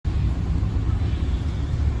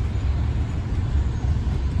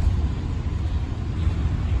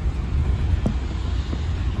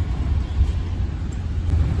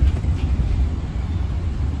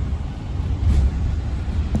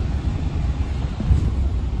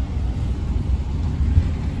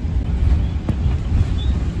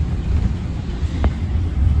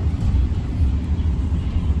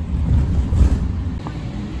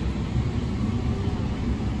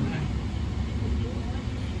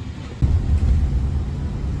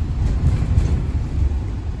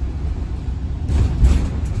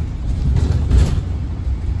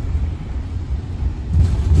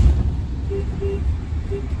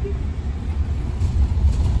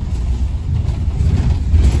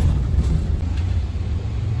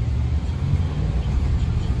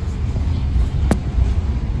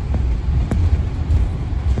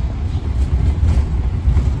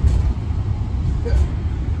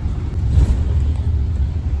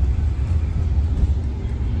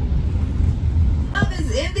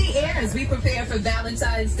as we prepare for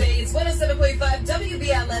Valentine's Day. It's 107.5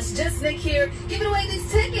 WBLS. Just Nick here, giving away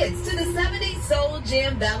these tickets to the 70s Soul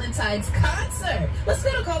Jam Valentine's concert. Let's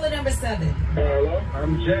go to caller number 7. Hello,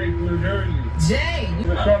 I'm Jay from New Jersey. Jay.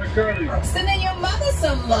 Sending your mother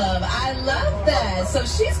some love. I love that. So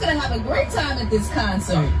she's going to have a great time at this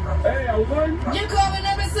concert. Hey, I won. You're calling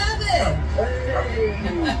number 7. Hey.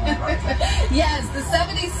 Yes, the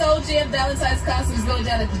 70s Soul Jam Valentine's concert is going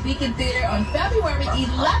down at the Beacon Theater on February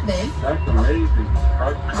 11th. That's amazing.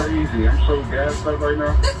 That's crazy. I'm so gassed up right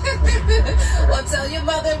now. Well, tell your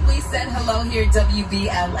mother we said hello here at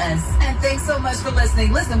WBLS. And thanks so much for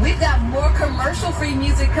listening. Listen, we've got more commercial-free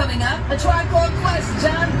music coming up. A Tribe Called Quest,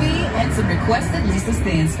 John B, and some requested Lisa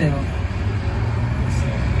Stansfield.